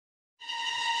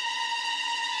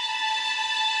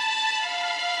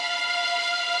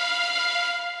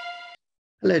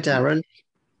Hello, Darren.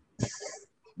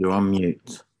 You're on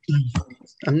mute.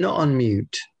 I'm not on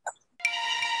mute.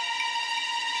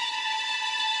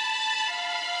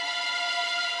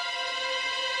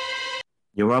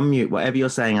 You're on mute. Whatever you're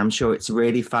saying, I'm sure it's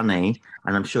really funny,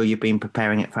 and I'm sure you've been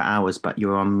preparing it for hours, but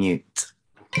you're on mute.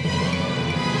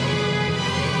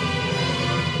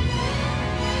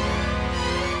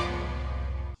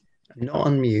 I'm not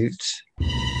on mute.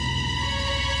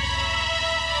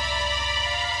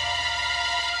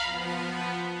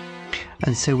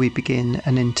 And so we begin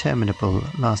an interminable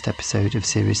last episode of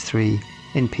Series 3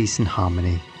 in peace and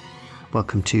harmony.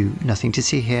 Welcome to Nothing to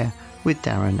See Here with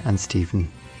Darren and Stephen.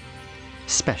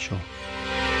 Special.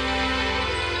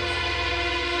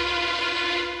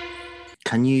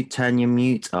 Can you turn your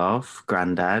mute off,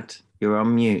 Grandad? You're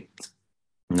on mute.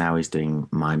 Now he's doing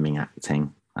miming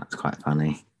acting. That's quite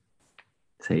funny.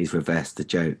 So he's reversed the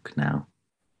joke now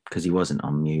because he wasn't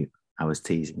on mute. I was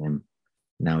teasing him.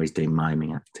 Now he's doing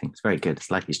miming acting. It's very good.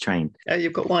 It's like he's trained. Oh,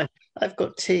 you've got wine. I've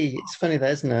got tea. It's funny there,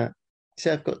 isn't it?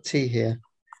 See, I've got tea here.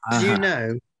 Do you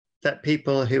know that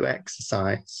people who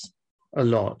exercise a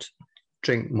lot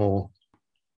drink more?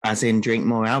 As in drink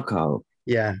more alcohol?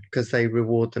 Yeah, because they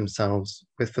reward themselves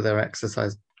for their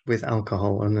exercise with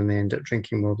alcohol, and then they end up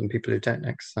drinking more than people who don't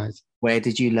exercise. Where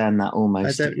did you learn that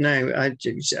almost? I don't know.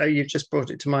 You've just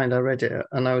brought it to mind. I read it,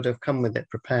 and I would have come with it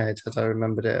prepared had I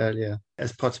remembered it earlier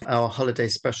as part of our holiday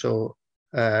special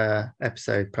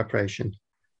episode preparation.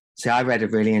 See, I read a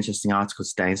really interesting article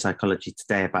today in Psychology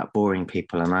Today about boring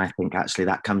people, and I think actually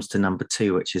that comes to number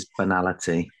 2, which is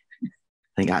banality.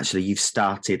 I think actually you've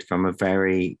started from a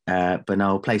very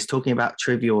banal place, talking about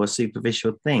trivial or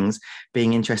superficial things,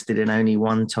 being interested in only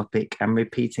one topic and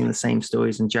repeating the same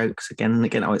stories and jokes again and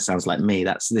again. Oh, it sounds like me.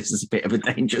 This is a bit of a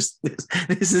dangerous.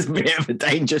 This is a bit of a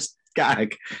dangerous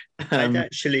gag. I'd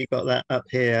actually got that up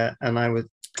here, and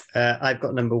I've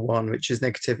got number 1, which is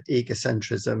negative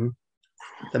egocentrism.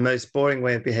 The most boring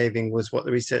way of behaving was what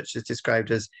the researchers described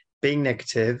as being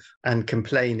negative and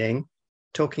complaining,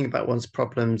 talking about one's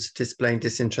problems, displaying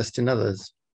disinterest in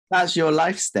others. That's your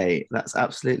life state. That's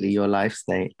absolutely your life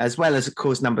state. As well as, of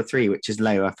course, number 3, which is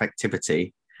low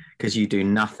affectivity, because you do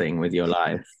nothing with your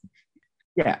life.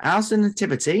 Yeah, how's the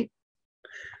nativity?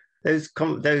 Those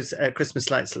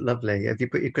Christmas lights look lovely. Have you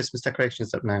put your Christmas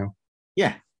decorations up now?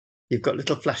 Yeah. You've got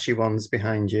little flashy ones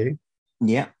behind you.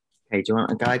 Yeah. Okay, do you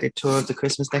want a guided tour of the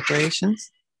Christmas decorations?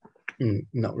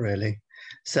 Not really.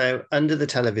 So under the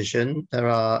television,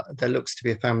 there looks to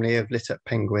be a family of lit up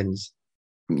penguins.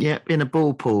 Yeah, in a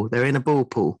ball pool. They're in a ball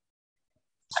pool.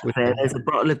 There's a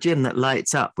bottle of gin that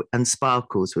lights up and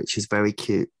sparkles, which is very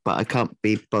cute, but I can't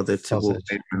be bothered to walk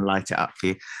over and light it up for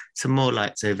you. Some more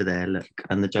lights over there, look,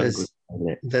 and the jungle.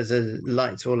 There's a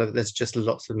light all over. There's just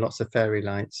lots and lots of fairy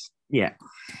lights. Yeah.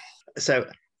 So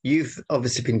you've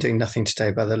obviously been doing nothing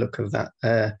today by the look of that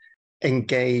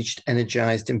engaged,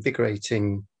 energized,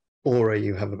 invigorating aura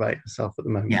you have about yourself at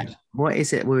the moment. Yeah. What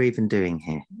is it we're even doing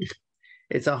here?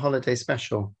 It's our holiday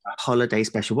special. A holiday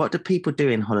special. What do people do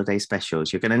in holiday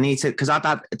specials? You're going to need to, because I've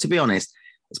had, to be honest,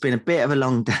 it's been a bit of a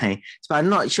long day. So I'm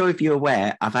not sure if you're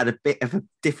aware, I've had a bit of a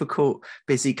difficult,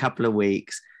 busy couple of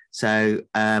weeks. So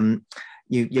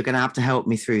you're going to have to help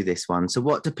me through this one. So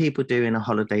what do people do in a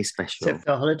holiday special? So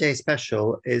the holiday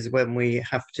special is when we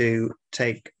have to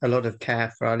take a lot of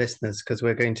care for our listeners, because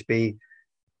we're going to be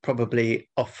probably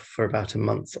off for about a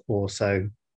month or so.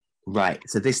 Right.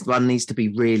 So this one needs to be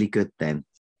really good then.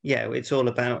 Yeah, it's all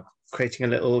about creating a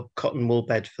little cotton wool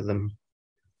bed for them.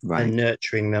 Right. And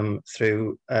nurturing them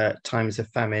through times of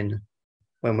famine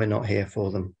when we're not here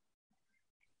for them.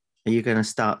 Are you going to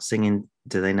start singing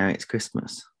Do They Know It's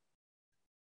Christmas?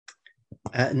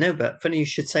 No, but funny you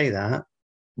should say that.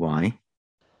 Why?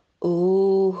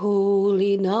 Oh,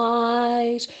 holy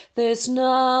night, there's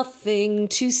nothing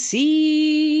to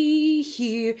see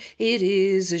here. It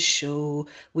is a show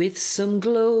with some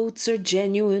gloats or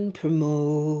genuine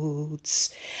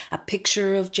promotes. A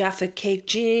picture of Jaffa Cake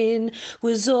gin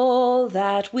was all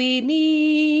that we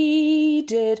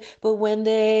needed, but when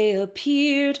they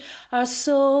appeared, our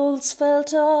souls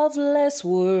felt of less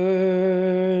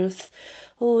worth.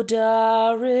 Oh,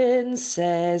 Darren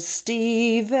says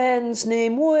Stephen's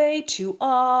name way too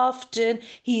often.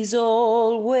 He's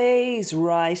always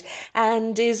right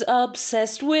and is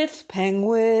obsessed with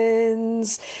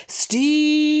penguins. Stephen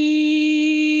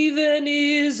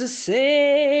is a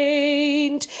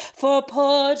saint for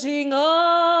putting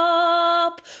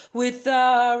up with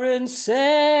Darren's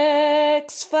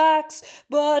sex facts,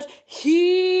 but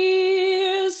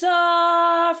here's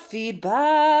our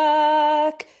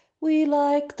feedback. We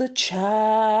like the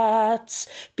chats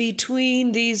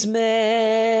between these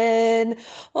men.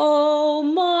 Oh,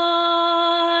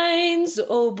 minds,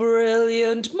 oh,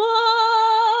 brilliant minds.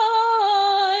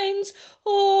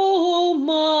 Oh,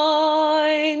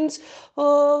 minds,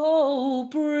 oh,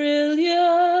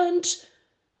 brilliant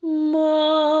minds.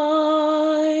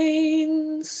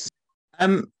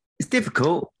 It's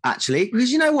difficult actually,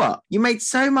 because you know what? You made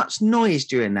so much noise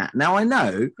during that. Now I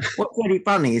know what's really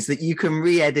funny is that you can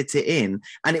re-edit it in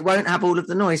and it won't have all of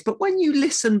the noise. But when you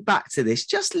listen back to this,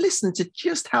 just listen to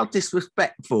just how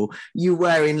disrespectful you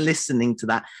were in listening to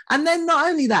that. And then not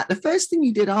only that, the first thing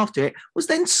you did after it was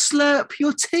then slurp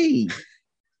your tea.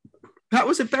 That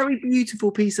was a very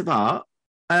beautiful piece of art.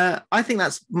 I think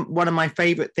that's one of my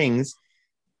favorite things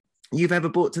you've ever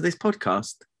brought to this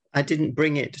podcast. I didn't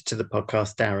bring it to the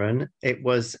podcast, Darren. It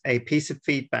was a piece of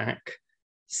feedback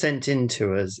sent in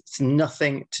to us. It's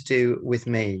nothing to do with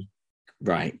me.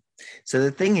 Right. So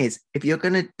the thing is, if you're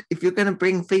gonna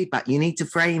bring feedback, you need to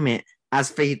frame it as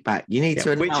feedback. You need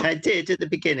to which I did at the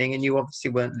beginning, and you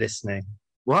obviously weren't listening.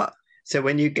 What? So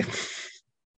when you go,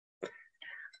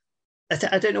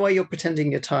 I don't know why you're pretending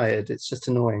you're tired. It's just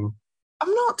annoying.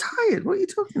 I'm not tired. What are you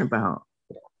talking about?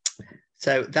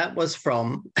 So that was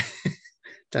from.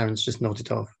 Darren's just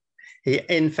nodded off.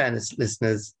 In fairness,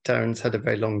 listeners, Darren's had a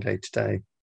very long day today.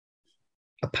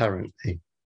 Apparently.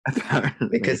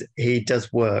 Because he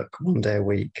does work one day a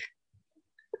week,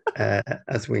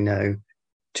 as we know.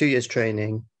 2 years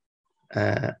training,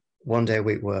 1 day a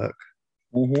week work.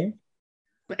 Mm-hmm.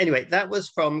 But anyway, that was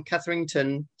from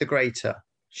Catherington the Greater.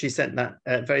 She sent that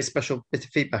very special bit of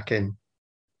feedback in.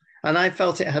 And I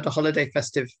felt it had a holiday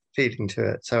festive feeling to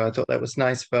it. So I thought that was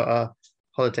nice for our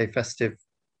holiday festive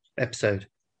episode.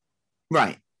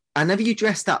 Right. And have you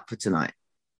dressed up for tonight?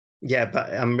 Yeah, but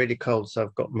I'm really cold, so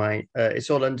I've got my it's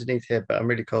all underneath here, but I'm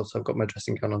really cold, so I've got my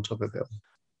dressing gown on top of it.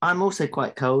 I'm also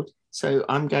quite cold, so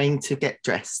I'm going to get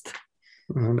dressed.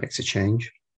 That makes a change.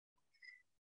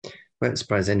 Won't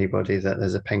surprise anybody that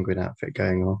there's a penguin outfit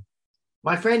going on.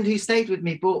 My friend who stayed with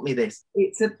me bought me this.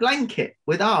 It's a blanket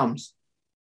with arms.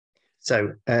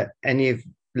 So any of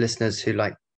listeners who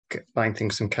like buying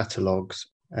things from catalogues,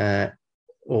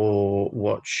 or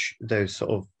watch those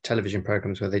sort of television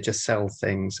programs where they just sell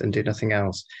things and do nothing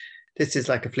else. This is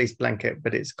like a fleece blanket,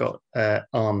 but it's got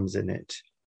arms in it.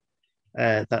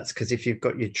 That's because if you've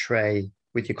got your tray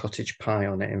with your cottage pie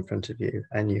on it in front of you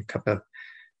and your cup of,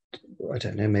 I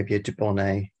don't know, maybe a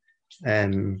Dubonnet,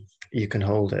 you can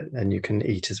hold it and you can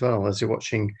eat as well as you're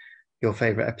watching your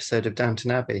favourite episode of Downton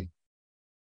Abbey.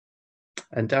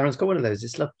 And Darren's got one of those.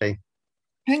 It's lovely.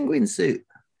 Penguin suit.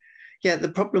 Yeah, the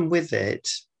problem with it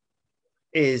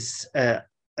is, I'd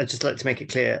just like to make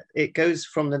it clear, it goes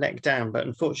from the neck down, but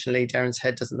unfortunately Darren's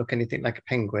head doesn't look anything like a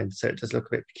penguin, so it does look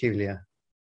a bit peculiar.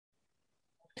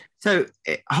 So,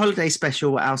 holiday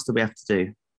special, what else do we have to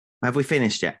do? Have we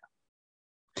finished yet?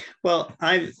 Well,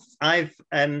 I've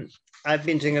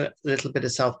been doing a little bit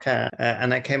of self-care,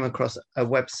 and I came across a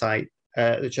website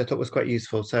which I thought was quite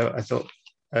useful, so I thought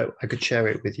I could share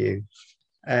it with you.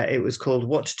 It was called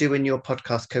What to Do When Your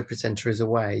Podcast Co-Presenter is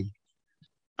Away.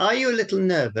 Are you a little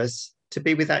nervous to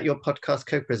be without your podcast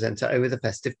co-presenter over the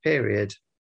festive period?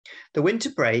 The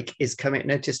winter break is coming.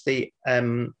 Notice the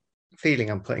feeling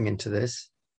I'm putting into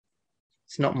this.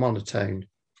 It's not monotone.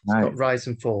 It's got rise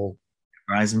and fall.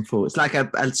 Rise and fall. It's like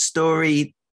a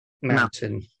story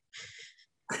mountain.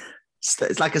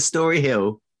 It's like a story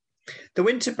hill. The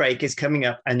winter break is coming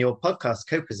up and your podcast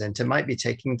co-presenter might be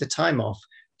taking the time off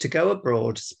to go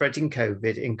abroad spreading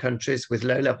COVID in countries with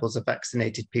low levels of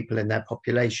vaccinated people in their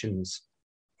populations.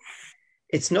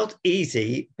 It's not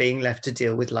easy being left to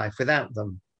deal with life without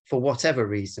them, for whatever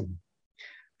reason.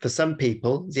 For some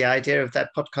people, the idea of their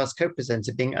podcast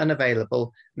co-presenter being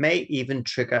unavailable may even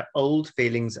trigger old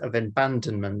feelings of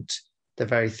abandonment, the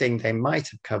very thing they might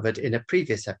have covered in a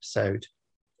previous episode.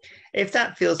 If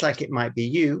that feels like it might be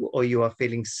you, or you are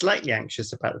feeling slightly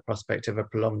anxious about the prospect of a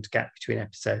prolonged gap between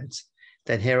episodes,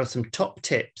 then here are some top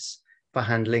tips for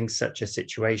handling such a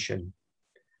situation.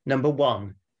 Number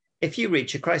 1, if you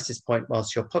reach a crisis point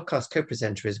whilst your podcast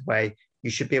co-presenter is away,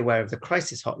 you should be aware of the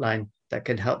crisis hotline that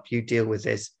can help you deal with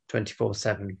this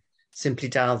 24/7. Simply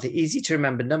dial the easy to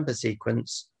remember number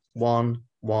sequence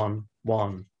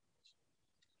 111.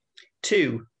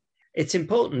 2, it's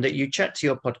important that you chat to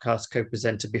your podcast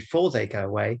co-presenter before they go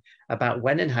away about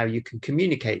when and how you can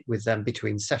communicate with them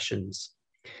between sessions.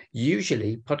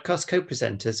 Usually, podcast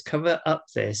co-presenters cover up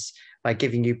this by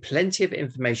giving you plenty of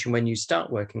information when you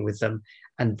start working with them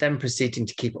and then proceeding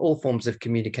to keep all forms of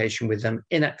communication with them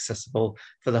inaccessible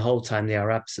for the whole time they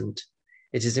are absent.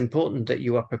 It is important that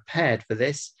you are prepared for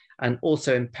this and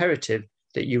also imperative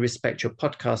that you respect your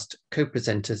podcast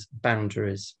co-presenter's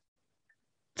boundaries.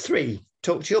 3,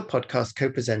 talk to your podcast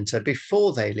co-presenter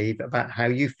before they leave about how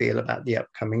you feel about the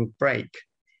upcoming break.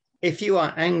 If you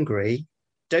are angry,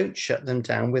 don't shut them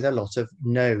down with a lot of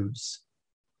no's.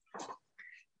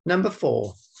 Number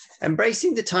 4,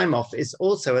 embracing the time off is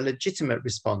also a legitimate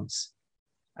response.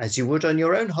 As you would on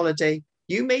your own holiday,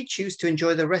 you may choose to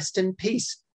enjoy the rest and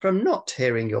peace from not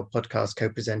hearing your podcast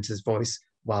co-presenter's voice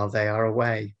while they are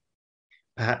away.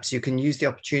 Perhaps you can use the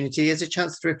opportunity as a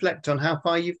chance to reflect on how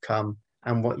far you've come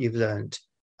and what you've learned,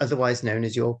 otherwise known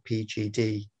as your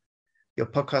PGD. Your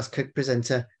podcast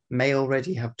co-presenter may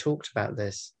already have talked about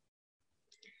this.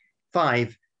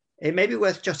 5, it may be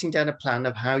worth jotting down a plan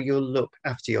of how you'll look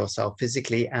after yourself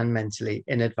physically and mentally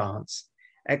in advance.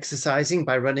 Exercising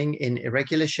by running in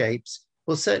irregular shapes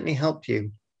will certainly help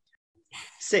you.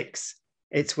 6,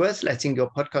 it's worth letting your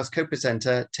podcast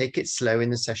co-presenter take it slow in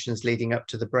the sessions leading up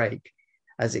to the break,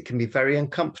 as it can be very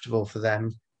uncomfortable for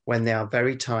them when they are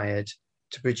very tired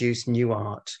to produce new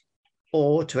art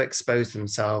or to expose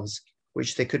themselves,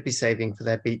 which they could be saving for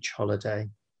their beach holiday.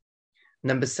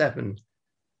 Number 7,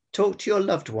 talk to your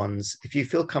loved ones if you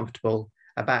feel comfortable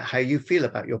about how you feel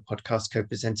about your podcast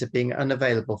co-presenter being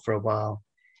unavailable for a while.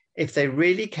 If they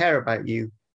really care about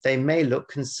you, they may look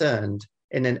concerned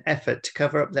in an effort to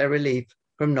cover up their relief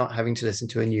from not having to listen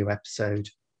to a new episode.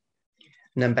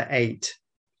 Number 8,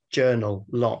 journal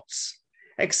lots.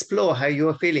 Explore how you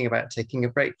are feeling about taking a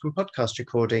break from podcast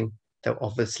recording, though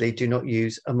obviously do not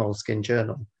use a Moleskine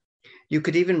journal. You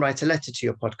could even write a letter to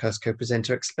your podcast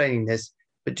co-presenter explaining this,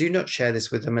 but do not share this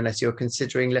with them unless you're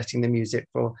considering letting them use it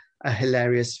for a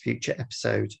hilarious future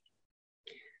episode.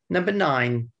 Number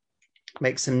 9,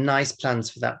 make some nice plans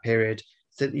for that period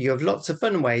so that you have lots of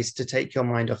fun ways to take your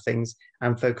mind off things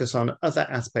and focus on other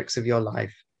aspects of your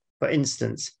life. For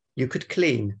instance, you could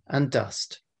clean and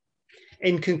dust.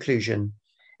 In conclusion,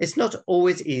 it's not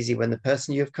always easy when the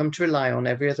person you have come to rely on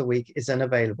every other week is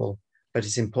unavailable, but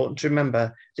it's important to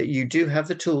remember that you do have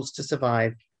the tools to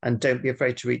survive and don't be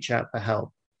afraid to reach out for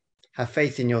help. Have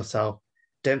faith in yourself.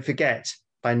 Don't forget,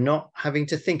 by not having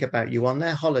to think about you on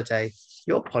their holiday,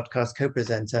 your podcast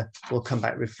co-presenter will come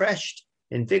back refreshed,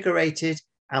 invigorated,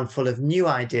 and full of new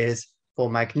ideas for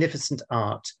magnificent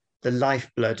art, the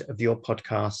lifeblood of your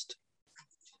podcast.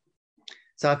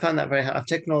 So I found that I've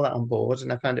taken all that on board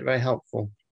and I found it very helpful.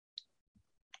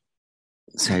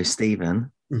 So,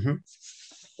 Stephen, Mm-hmm.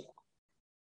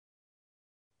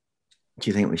 do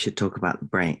you think we should talk about the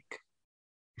break?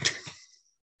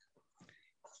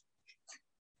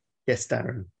 Yes,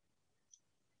 Darren.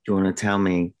 Do you want to tell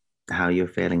me how you're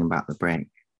feeling about the break?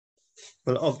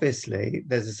 Well, obviously,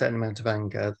 there's a certain amount of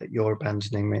anger that you're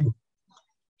abandoning me.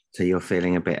 So you're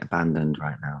feeling a bit abandoned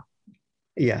right now?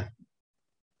 Yeah.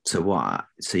 So what?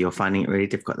 So you're finding it really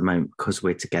difficult at the moment because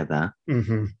we're together.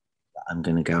 Mm-hmm. I'm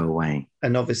going to go away.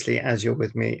 And obviously, as you're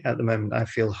with me at the moment, I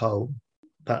feel whole.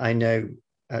 But I know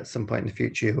at some point in the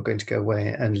future, you're going to go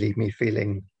away and leave me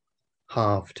feeling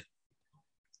halved.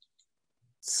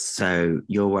 So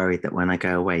you're worried that when I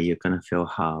go away, you're going to feel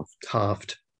halved.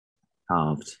 Halved.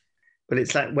 Halved. But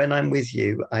it's like when I'm with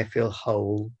you, I feel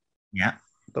whole. Yeah.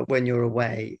 But when you're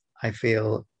away, I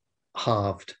feel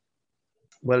halved.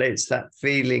 Well, it's that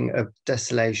feeling of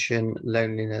desolation,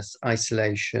 loneliness,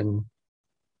 isolation,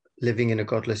 living in a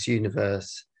godless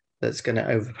universe that's going to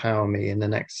overpower me in the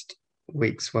next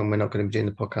weeks when we're not going to be doing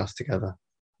the podcast together.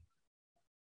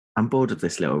 I'm bored of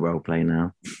this little role play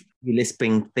now. You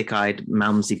lisping, thick-eyed,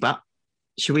 Malmsey butt.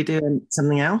 Should we do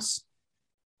something else?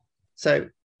 So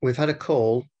we've had a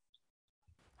call.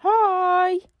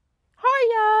 Hi.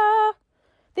 Hiya.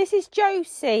 This is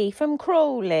Josie from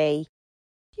Crawley.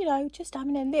 You know, just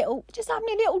having a little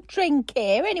drink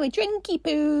here. Anyway, drinky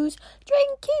poos.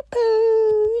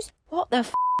 What the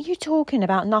f*** are you talking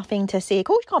about? Nothing to see. Of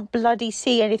course you can't bloody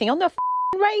see anything on the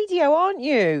radio, aren't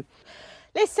you?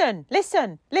 Listen.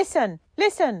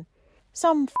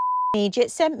 Some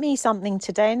idiot sent me something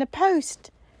today in the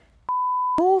post.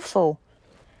 Awful.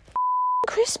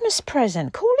 Christmas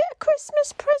present. Call it a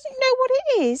Christmas present. You know what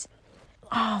it is?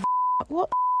 Oh,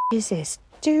 what is this?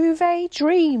 Duvet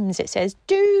Dreams. It says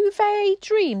Duvet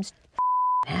Dreams.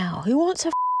 Now, who wants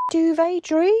a duvet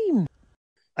dream?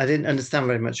 I didn't understand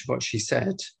very much of what she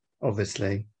said,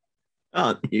 obviously.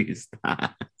 Can't use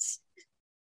that.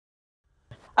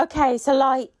 Okay, so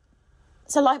like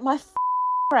my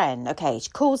friend. Okay, she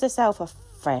calls herself a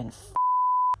friend.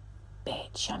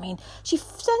 Bitch. I mean, she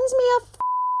sends me a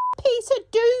piece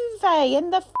of duvet in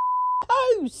the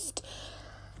post.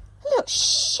 Look,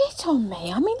 shit on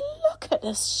me. I mean, look at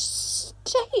the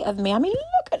state of me. I mean,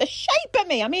 look at the shape of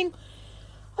me. I mean,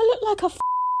 I look like a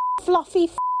fluffy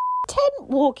tent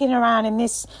walking around in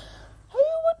this. Who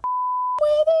would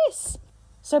wear this?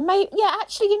 So,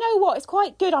 actually, you know what? It's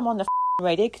quite good I'm on the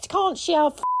radio because you can't see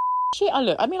how shit I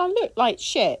look. I mean, I look like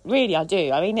shit. Really, I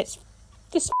do. I mean, it's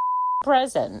this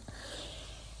present.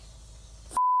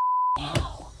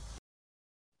 Now.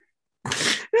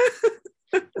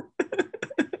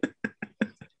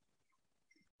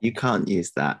 You can't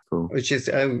use that, Paul. Which is,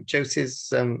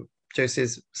 Josie's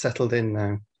settled in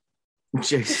now.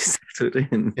 Josie's settled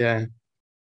in. Yeah.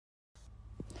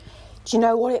 Do you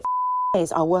know what it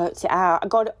is? I worked it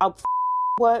out. I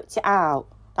worked it out.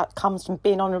 That comes from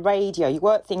being on the radio. You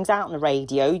work things out on the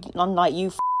radio, unlike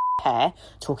you pair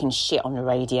talking shit on the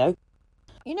radio.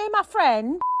 You know my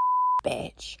friend,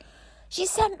 bitch? She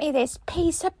sent me this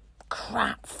piece of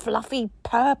crap, fluffy,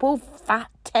 purple, fat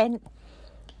tent.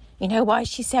 You know why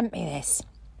she sent me this?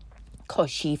 Because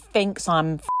she thinks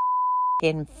I'm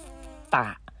f***ing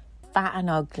fat. Fat and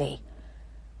ugly.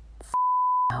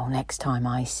 Oh, next time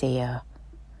I see her,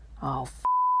 I'll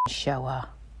show her.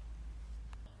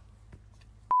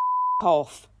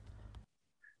 Off.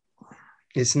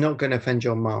 It's not going to offend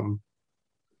your mum.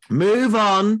 Move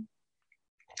on.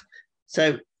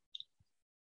 So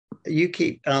you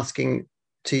keep asking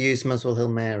to use Muswell Hill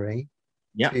Mary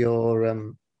for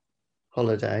your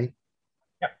holiday.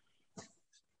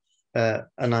 Yep.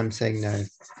 And I'm saying no.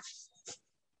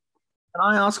 Can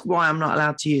I ask why I'm not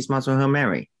allowed to use Muswell Hill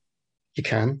Mary? You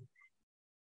can.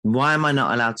 Why am I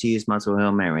not allowed to use Muswell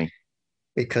Hill Mary?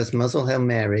 Because Muswell Hill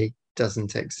Mary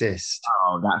doesn't exist.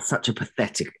 Oh, that's such a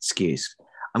pathetic excuse.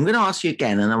 I'm going to ask you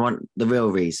again, and I want the real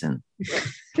reason.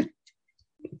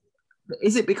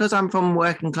 Is it because I'm from a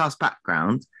working class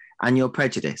background and you're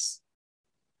prejudiced?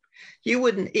 You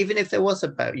wouldn't, even if there was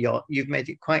a yacht, you've made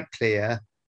it quite clear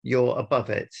you're above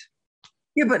it.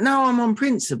 Yeah, but now I'm on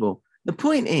principle. The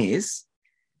point is,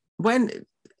 when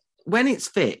it's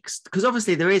fixed, because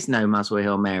obviously there is no Muswell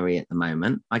Hill Mary at the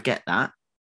moment, I get that.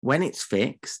 When it's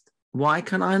fixed, why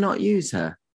can I not use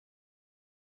her?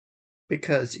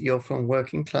 Because you're from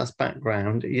working class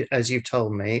background, as you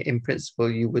told me, in principle,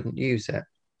 you wouldn't use it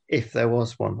if there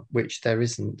was one, which there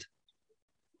isn't.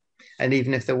 And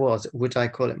even if there was, would I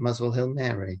call it Muswell Hill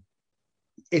Mary?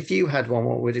 If you had one,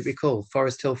 what would it be called?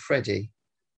 Forest Hill Freddy?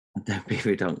 Don't be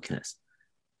ridiculous.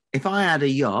 If I had a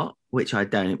yacht, which I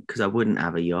don't, because I wouldn't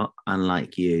have a yacht,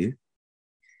 unlike you,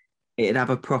 it'd have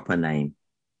a proper name.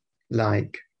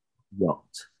 Like? Yacht.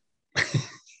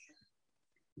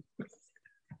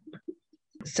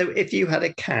 So if you had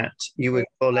a cat, you would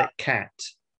call it cat?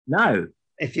 No.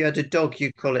 If you had a dog,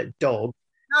 you'd call it dog?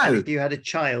 No. And if you had a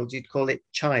child, you'd call it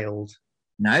child?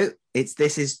 No,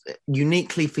 this is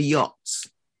uniquely for yachts.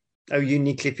 Oh,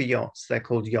 uniquely for yachts. They're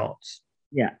called yachts.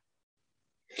 Yeah.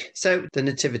 So the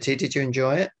Nativity, did you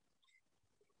enjoy it?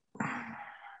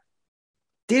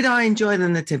 Did I enjoy the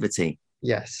Nativity?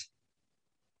 Yes.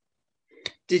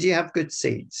 Did you have good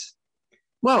seats?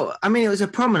 Well, I mean, it was a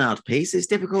promenade piece. It's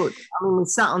difficult. I mean, we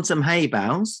sat on some hay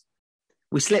bales.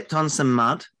 We slipped on some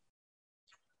mud.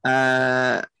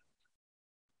 I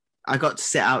got to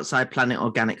sit outside Planet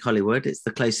Organic Hollywood. It's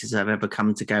the closest I've ever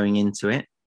come to going into it.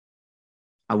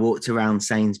 I walked around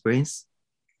Sainsbury's.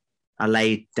 I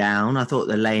laid down. I thought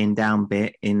the laying down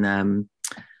bit in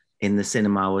the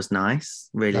cinema was nice.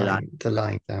 Really like the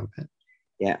lying down bit.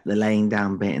 Yeah, the laying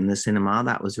down bit in the cinema.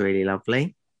 That was really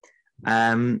lovely.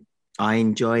 I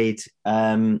enjoyed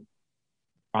the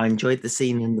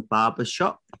scene in the barber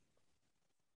shop.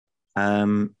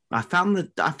 I found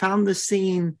the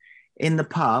scene in the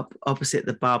pub opposite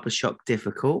the barber shop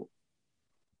difficult.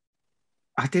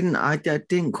 I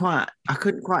couldn't quite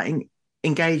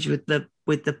engage with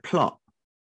the plot.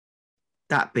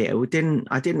 That bit,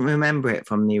 I didn't remember it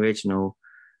from the original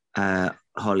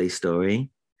Holly story.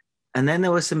 And then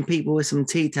there were some people with some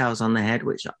tea towels on their head,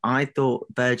 which I thought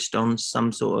verged on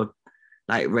some sort of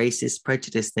like racist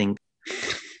prejudice thing.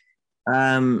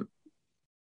 It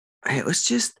was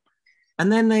just, and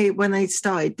then when they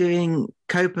started doing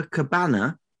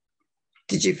Copacabana.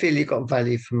 Did you feel you got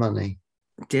value for money?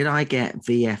 Did I get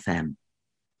VFM?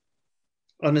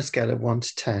 On a scale of 1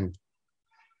 to 10,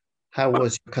 how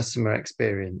was your customer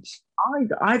experience?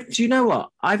 Do you know what?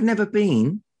 I've never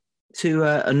been to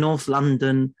a North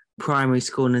London primary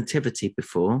school nativity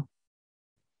before.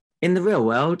 In the real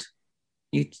world,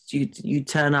 you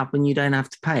turn up and you don't have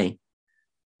to pay.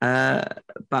 But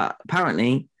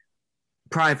apparently,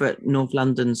 private North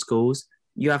London schools,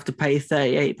 you have to pay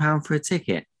 £38 for a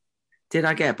ticket. Did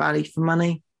I get value for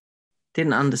money?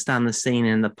 Didn't understand the scene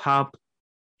in the pub.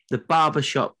 The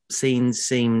barbershop scene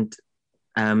seemed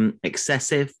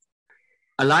excessive.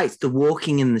 I liked the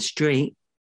walking in the street.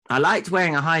 I liked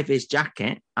wearing a high-vis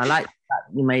jacket. I liked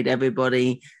that you made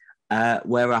everybody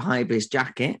wear a high-vis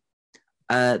jacket.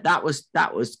 That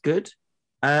was good.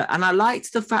 And I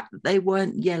liked the fact that they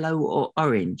weren't yellow or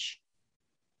orange.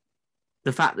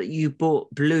 The fact that you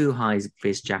bought blue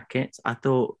high-vis jackets, I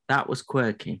thought that was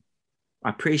quirky.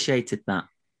 I appreciated that.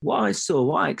 What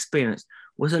I experienced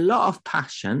was a lot of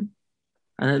passion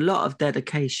and a lot of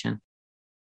dedication.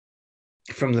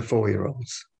 From the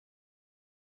 4-year-olds.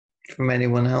 From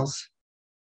anyone else?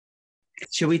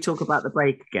 Should we talk about the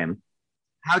break again?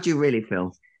 How do you really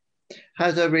feel?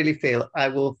 How do I really feel? I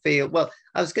will feel, well,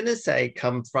 I was going to say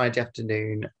come Friday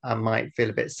afternoon, I might feel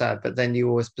a bit sad, but then you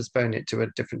always postpone it to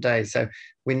a different day. So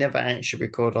we never actually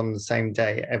record on the same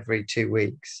day every 2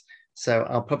 weeks. So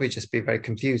I'll probably just be very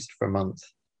confused for a month.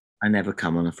 I never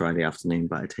come on a Friday afternoon,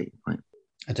 but I take your point.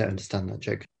 I don't understand that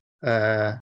joke.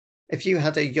 If you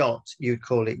had a yacht, you'd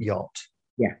call it yacht.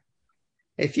 Yeah.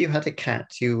 If you had a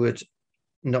cat, you would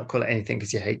not call it anything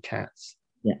because you hate cats.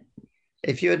 Yeah.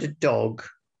 If you had a dog,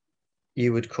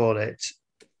 you would call it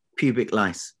pubic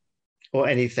lice. Or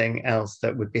anything else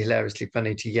that would be hilariously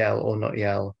funny to yell or not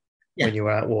yell when you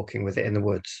were out walking with it in the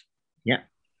woods. Yeah.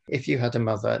 If you had a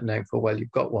mother, knowing full well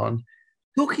you've got one.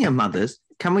 Talking of mothers,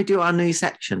 can we do our new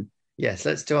section? Yes,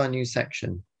 let's do our new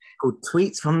section. Called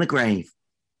Tweets from the Grave.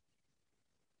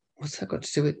 What's that got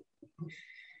to do with...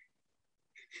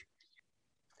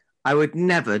 I would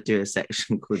never do a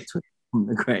section called Tweets from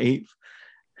the Grave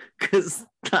because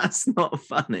that's not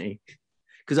funny.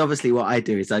 Because obviously what I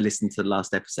do is I listen to the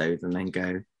last episode and then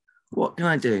go, what can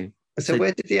I do? So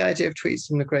where did the idea of Tweets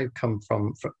from the Grave come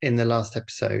from in the last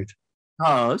episode?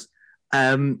 Because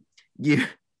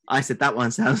I said, that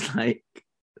one sounds like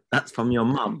that's from your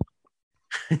mum.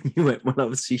 And you went, well,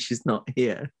 obviously she's not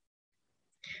here.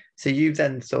 So you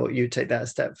then thought you'd take that a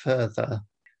step further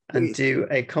and do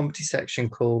a comedy section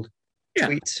called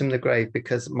Tweets from the Grave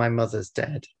because my mother's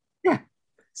dead. Yeah.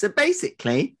 So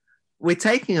basically, we're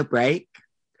taking a break.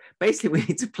 Basically, we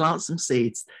need to plant some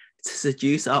seeds to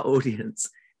seduce our audience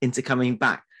into coming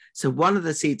back. So one of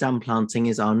the seeds I'm planting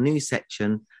is our new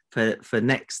section for the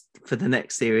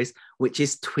next series, which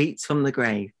is Tweets from the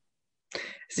Grave.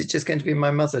 Is it just going to be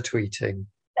my mother tweeting?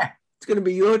 Yeah, it's going to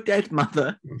be your dead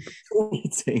mother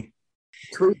tweeting.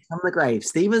 Tweets from the Grave.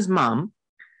 Stephen's mum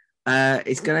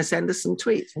is going to send us some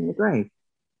tweets from the grave.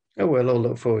 Oh, we'll all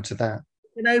look forward to that.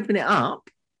 You can open it up.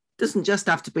 Doesn't just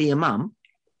have to be your mum,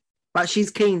 but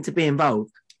she's keen to be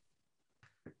involved.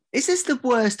 Is this the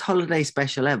worst holiday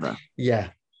special ever?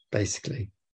 Yeah,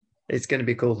 basically. It's going to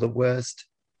be called the worst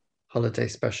holiday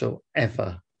special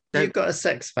ever. You've got a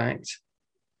sex fact.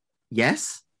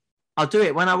 Yes. I'll do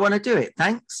it when I want to do it.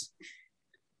 Thanks.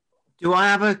 Do I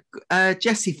have a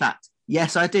Jessie fact?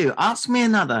 Yes, I do. Ask me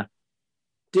another.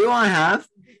 Do I have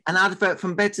an advert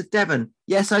from Beds of Devon?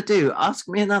 Yes, I do. Ask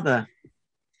me another.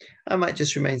 I might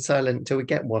just remain silent until we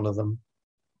get one of them.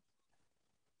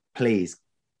 Please.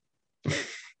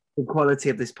 The quality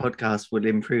of this podcast will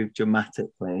improve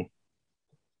dramatically.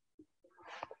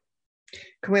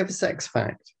 Can we have a sex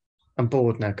fact? I'm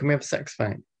bored now. Can we have a sex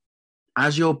fact?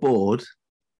 As you're bored,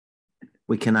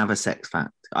 we can have a sex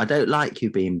fact. I don't like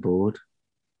you being bored,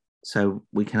 so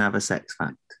we can have a sex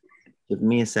fact. Give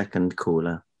me a second,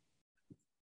 caller.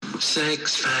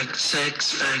 Sex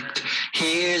fact.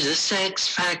 Here's a sex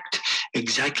fact.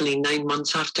 Exactly 9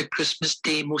 months after Christmas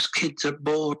Day, most kids are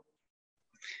born.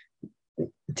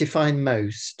 Define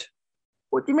most.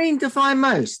 What do you mean define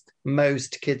most?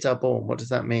 Most kids are born. What does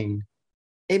that mean?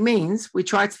 It means we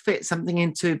try to fit something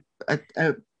into a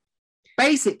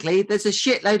basically, there's a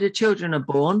shitload of children are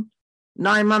born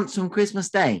 9 months from Christmas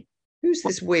Day. Who's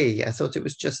this we? I thought it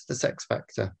was just the Sex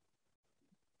Factor.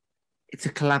 It's a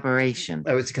collaboration.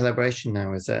 Oh, it's a collaboration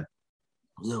now, is it?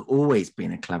 There's always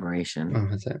been a collaboration. Oh,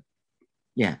 has it?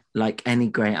 Yeah, like any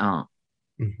great art.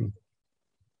 Mm-hmm.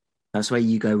 That's where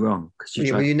you go wrong.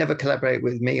 Well, you never collaborate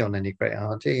with me on any great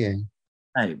art, do you?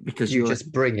 No, because you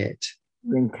just bring it.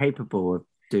 You're incapable of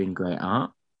doing great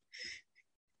art.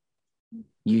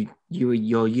 You're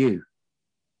you.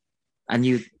 And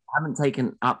you haven't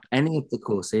taken up any of the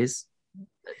courses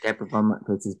that Deborah Von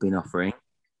McPhillips has been offering.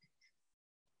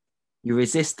 You're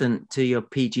resistant to your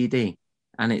PGD,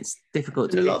 and it's difficult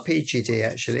to... A lot of PGD,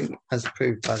 actually, as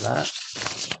proved by that.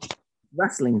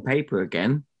 Wrestling paper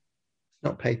again.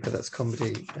 Not paper, that's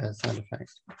comedy sound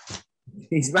effects.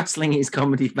 He's wrestling his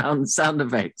comedy sound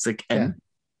effects again.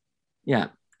 Yeah.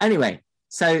 Anyway,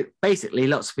 so basically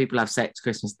lots of people have sex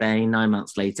Christmas Day, 9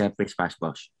 months later, bish bash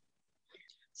bosh.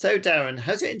 So Darren,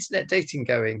 how's your internet dating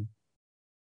going?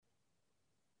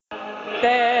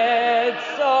 Beds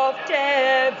of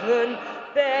Devon,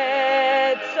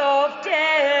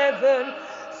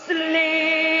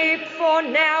 for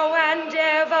now and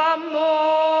evermore.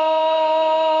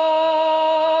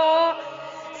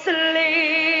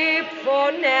 Sleep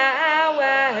for now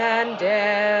and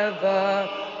evermore.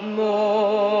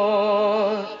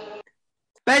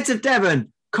 Beds of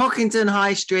Devon, Cockington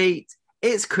High Street.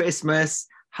 It's Christmas.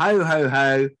 Ho, ho,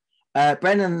 ho.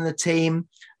 Brennan and the team,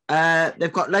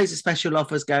 they've got loads of special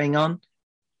offers going on.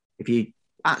 If you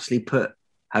actually put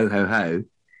ho, ho, ho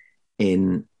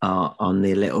in on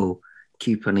the little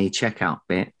coupon-y checkout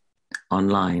bit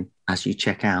online as you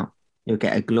check out, you'll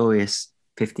get a glorious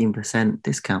 15%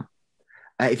 discount.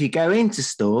 If you go into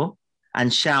store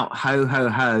and shout ho, ho,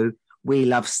 ho, we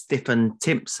love Stephen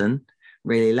Timpson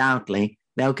really loudly,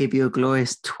 they'll give you a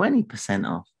glorious 20%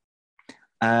 off.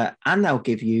 And they'll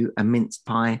give you a mince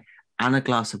pie and a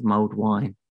glass of mulled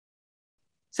wine.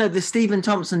 So the Stephen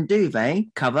Thompson duvet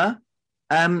cover,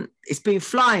 it's been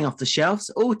flying off the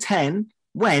shelves. All 10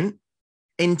 went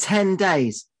in 10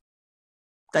 days.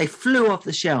 They flew off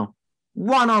the shelf,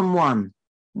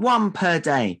 one per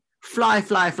day. Fly,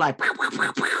 fly, fly.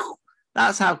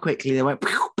 That's how quickly they went.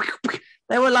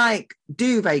 They were like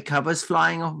duvet covers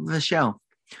flying off the shelf.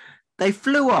 They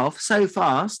flew off so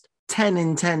fast, 10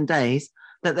 in 10 days,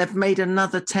 that they've made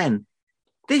another 10.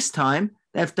 This time,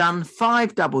 they've done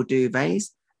 5 double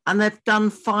duvets and they've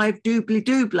done 5 doubly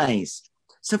doublés.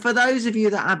 So for those of you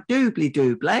that have doubly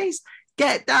doublés,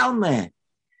 get down there.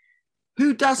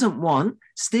 Who doesn't want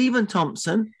Stephen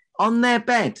Thompson on their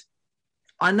bed?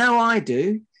 I know I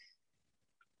do.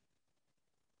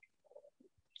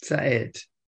 Is that it?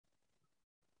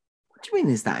 What do you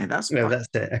mean, is that it? That's it.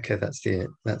 Okay, that's the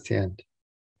end.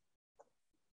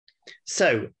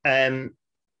 So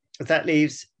that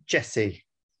leaves Jessie.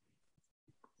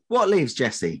 What leaves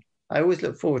Jessie? I always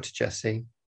look forward to Jessie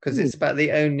because it's about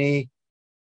the only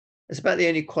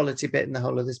quality bit in the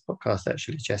whole of this podcast,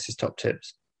 actually, Jessie's top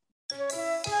tips.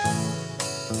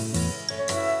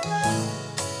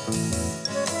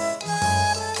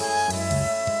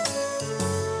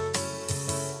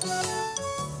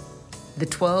 The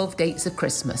 12 Dates of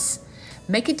Christmas.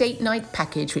 Make a date night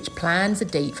package which plans a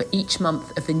date for each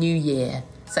month of the new year,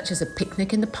 such as a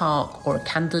picnic in the park or a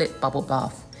candlelit bubble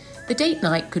bath. The date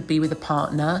night could be with a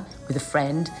partner, with a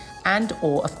friend, and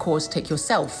or, of course, take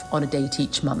yourself on a date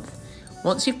each month.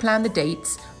 Once you've planned the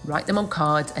dates, write them on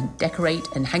cards and decorate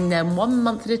and hang them 1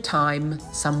 month at a time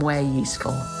somewhere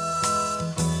useful.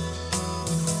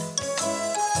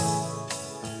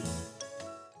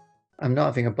 I'm not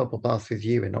having a bubble bath with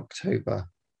you in October.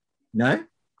 No?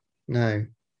 No.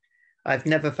 I've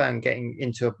never found getting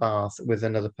into a bath with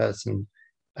another person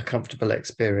a comfortable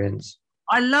experience.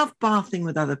 I love bathing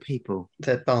with other people.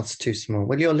 The bath's too small.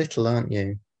 Well, you're little, aren't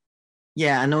you?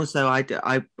 Yeah, and also I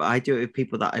do it with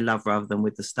people that I love rather than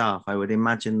with the staff. I would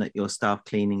imagine that your staff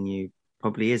cleaning you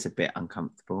probably is a bit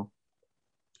uncomfortable.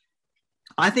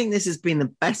 I think this has been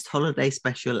the best holiday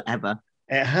special ever.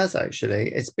 It has,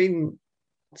 actually. It's been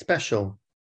special.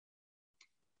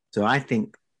 So I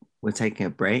think we're taking a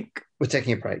break. We're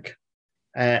taking a break.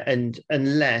 And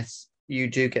unless you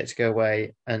do get to go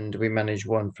away and we manage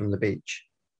one from the beach.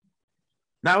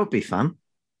 That would be fun.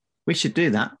 We should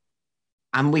do that.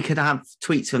 And we could have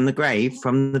tweets from the grave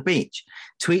from the beach.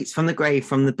 Tweets from the grave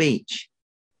from the beach.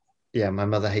 Yeah, my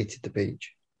mother hated the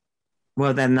beach.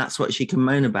 Well, then that's what she can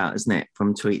moan about, isn't it?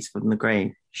 From tweets from the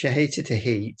grave. She hated the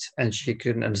heat and she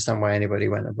couldn't understand why anybody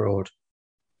went abroad.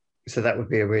 So that would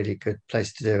be a really good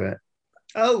place to do it.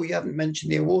 Oh, you haven't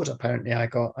mentioned the award apparently I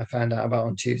found out about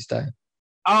on Tuesday.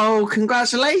 Oh,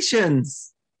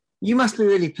 congratulations. You must be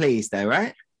really pleased though,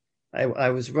 right?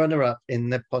 I was runner-up in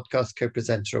the podcast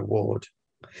co-presenter award.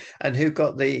 And who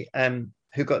got the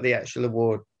actual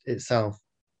award itself?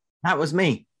 That was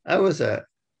me. Oh, was it?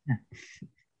 Yeah.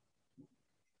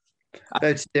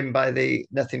 Voted in by the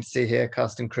Nothing to See Here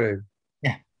cast and crew.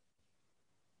 Yeah.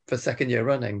 For second year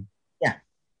running. Yeah.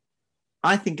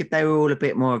 I think if they were all a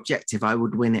bit more objective, I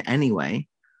would win it anyway.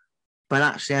 But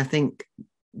actually, I think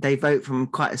they vote from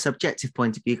quite a subjective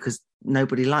point of view because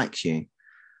nobody likes you.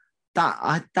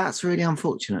 That's really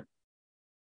unfortunate.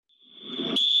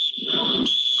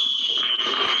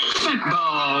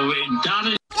 Football with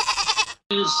Donnie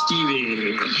and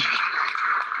Stevie.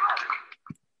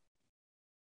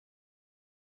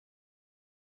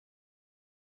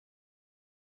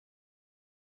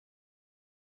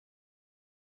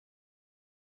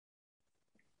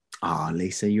 Oh,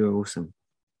 Lisa, you're awesome.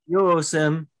 You're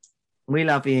awesome. We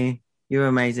love you. You're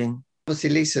amazing.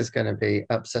 Obviously, Lisa's going to be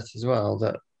upset as well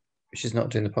that she's not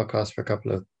doing the podcast for a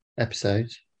couple of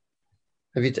episodes.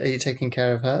 Are you taking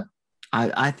care of her?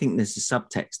 I think there's a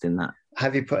subtext in that.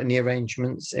 Have you put any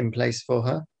arrangements in place for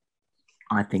her?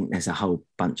 I think there's a whole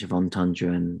bunch of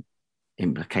entendre and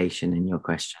implication in your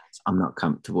questions. I'm not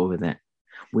comfortable with it.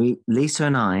 Lisa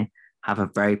and I have a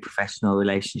very professional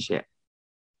relationship,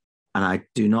 and I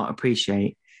do not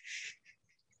appreciate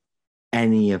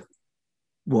any of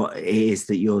what it is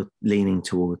that you're leaning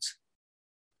towards.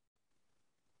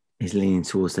 He's leaning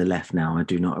towards the left now. I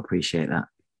do not appreciate that.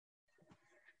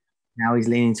 Now he's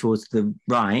leaning towards the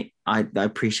right. I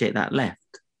appreciate that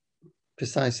left.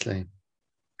 Precisely.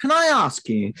 Can I ask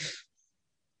you,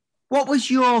 what was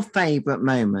your favourite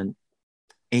moment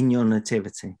in your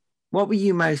nativity? What were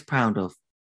you most proud of?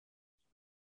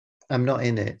 I'm not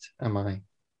in it, am I?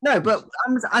 No, but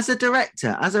as a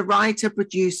director, as a writer,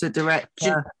 producer,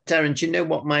 director. Darren, do you know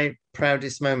what my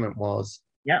proudest moment was?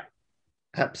 Yeah.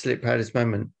 Absolute proudest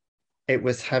moment. It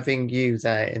was having you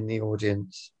there in the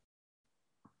audience.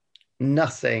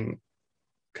 Nothing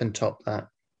can top that.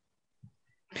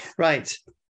 Right.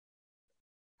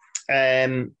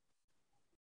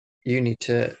 You need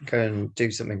to go and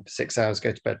do something for 6 hours,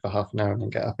 go to bed for half an hour and then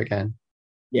get up again.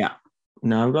 Yeah.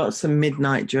 No, I've got some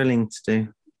midnight drilling to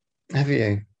do. Have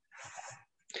you?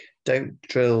 Don't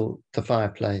drill the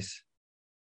fireplace.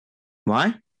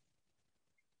 Why?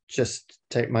 Just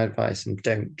take my advice and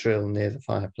don't drill near the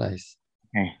fireplace.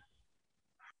 Okay.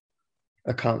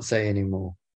 I can't say any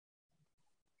more.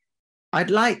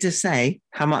 I'd like to say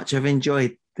how much I've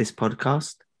enjoyed this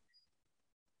podcast.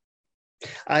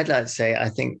 I'd like to say I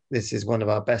think this is one of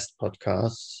our best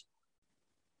podcasts.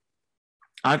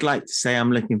 I'd like to say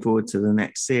I'm looking forward to the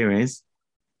next series.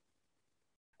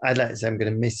 I'd like to say I'm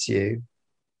going to miss you.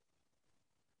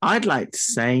 I'd like to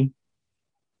say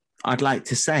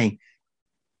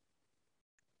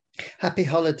Happy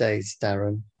holidays,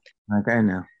 Darren. I go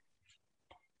now.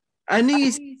 I knew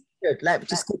you good.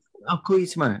 I'll call you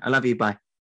tomorrow. I love you. Bye.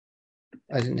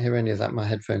 I didn't hear any of that. My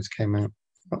headphones came out.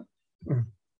 Oh.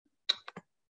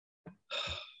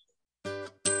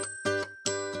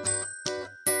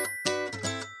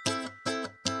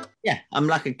 Yeah, I'm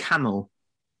like a camel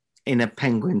in a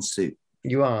penguin suit.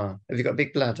 You are. Have you got a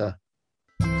big bladder?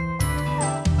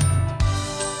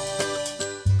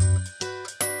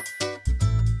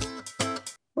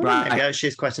 Well, Right. maybe actually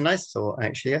it's quite a nice thought,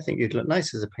 actually. I think you'd look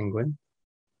nice as a penguin,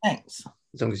 Thanks.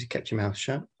 as long as you kept your mouth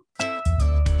shut.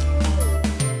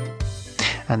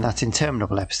 And that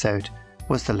interminable episode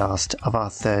was the last of our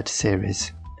third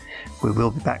series. We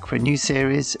will be back for a new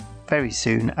series very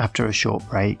soon after a short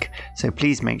break, so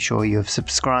please make sure you have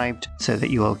subscribed so that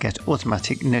you will get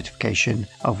automatic notification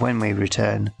of when we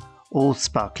return, all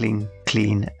sparkling,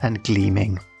 clean and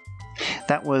gleaming.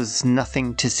 That was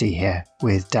Nothing to See Here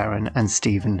with Darren and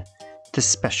Stephen, the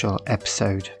special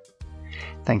episode.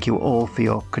 Thank you all for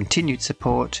your continued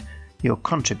support, your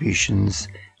contributions,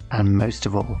 and most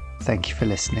of all, thank you for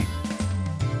listening.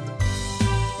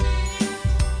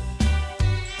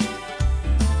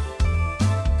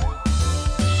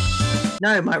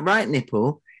 No, my right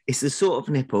nipple is the sort of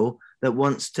nipple that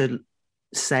wants to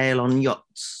sail on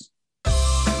yachts.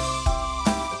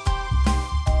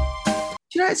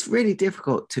 Do you know it's really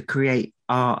difficult to create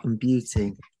art and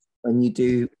beauty when you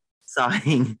do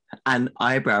sighing and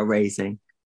eyebrow raising?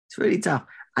 It's really tough.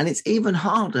 And it's even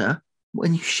harder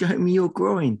when you show me your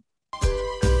groin.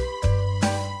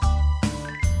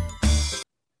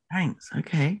 Thanks.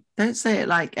 Okay. Don't say it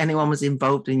like anyone was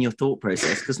involved in your thought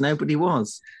process, because nobody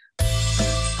was.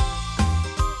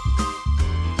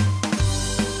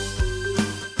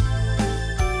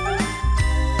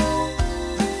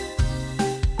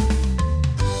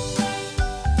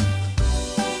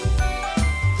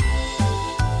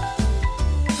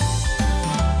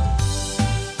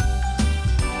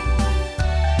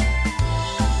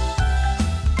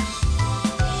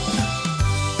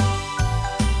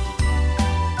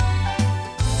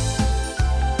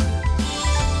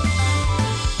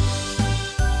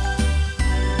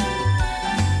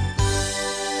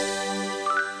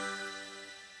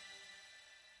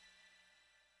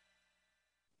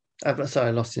 Sorry,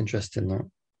 I lost interest in that.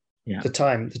 Yeah. The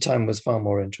time was far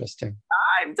more interesting.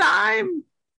 Time.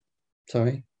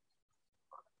 Sorry?